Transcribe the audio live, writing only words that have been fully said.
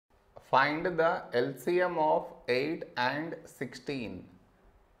Find the LCM of 8 and 16.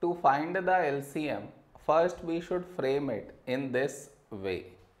 To find the LCM, first we should frame it in this way.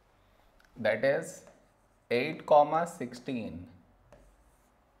 That is 8, 16.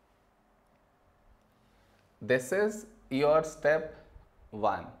 This is your step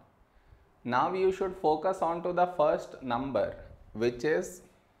 1. Now you should focus on to the first number, which is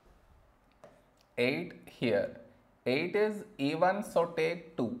 8 here. 8 is even, so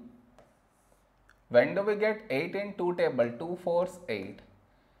take 2. When do we get 8 in 2 table? 2 4s 8.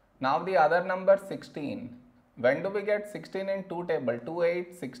 Now the other number 16. When do we get 16 in 2 table? 2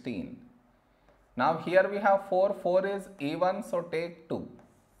 8 16. Now here we have 4. 4 is even, so take 2.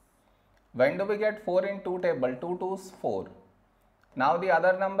 When do we get 4 in 2 table? 2 2s 4. Now the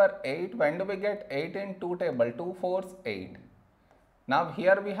other number 8. When do we get 8 in 2 table? 2 4s 8. Now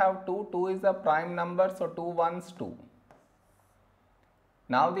here we have 2. 2 is a prime number, so 2 1s 2.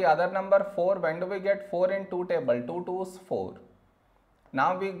 Now the other number 4. When do we get 4 in 2 table? 2 2s 4.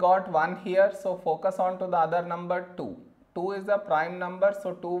 Now we got 1 here, so focus on to the other number 2. 2 is a prime number,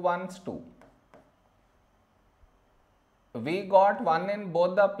 so 2 1s 2. We got 1 in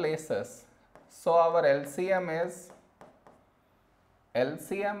both the places, so our LCM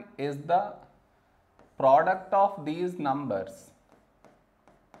is the product of these numbers,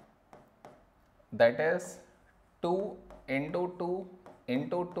 that is 2 into 2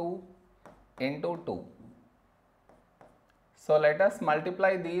 into 2 into 2. So let us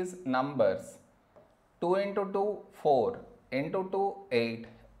multiply these numbers. 2 into 2 4, into 2 8,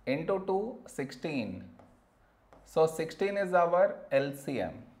 into 2 16. So 16 is our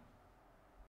LCM.